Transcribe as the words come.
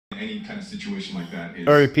any kind of situation like that is...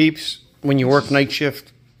 All right, peeps, when you work night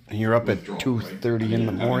shift and you're up at 2:30 in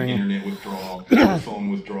the morning, internet withdrawal,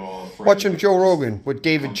 phone withdrawal, watching Joe Rogan with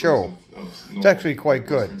David Cho. It's actually quite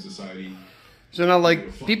good. So now,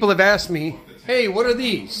 like, people have asked me, hey, what are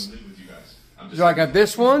these? So I got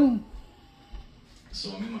this one.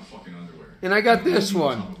 So I'm in my fucking underwear. And I got this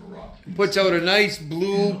one. Puts out a nice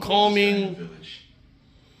blue, calming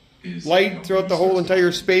light throughout the whole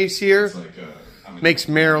entire space here. Makes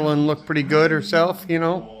Marilyn look pretty good herself, you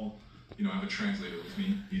know. I have a translator with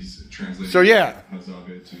me. He's translating. So yeah,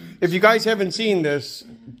 if you guys haven't seen this,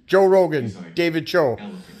 Joe Rogan, David Cho.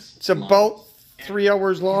 It's about 3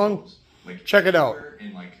 hours long. Check it out.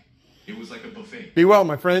 It was like a buffet. Be well,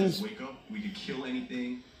 my friends. Wake up, we could kill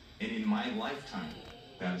anything, and in my lifetime,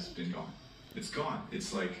 that has been gone. It's gone.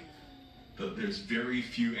 It's like there's very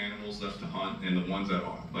few animals left to hunt, and the ones that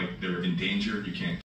are like they're endangered, you can't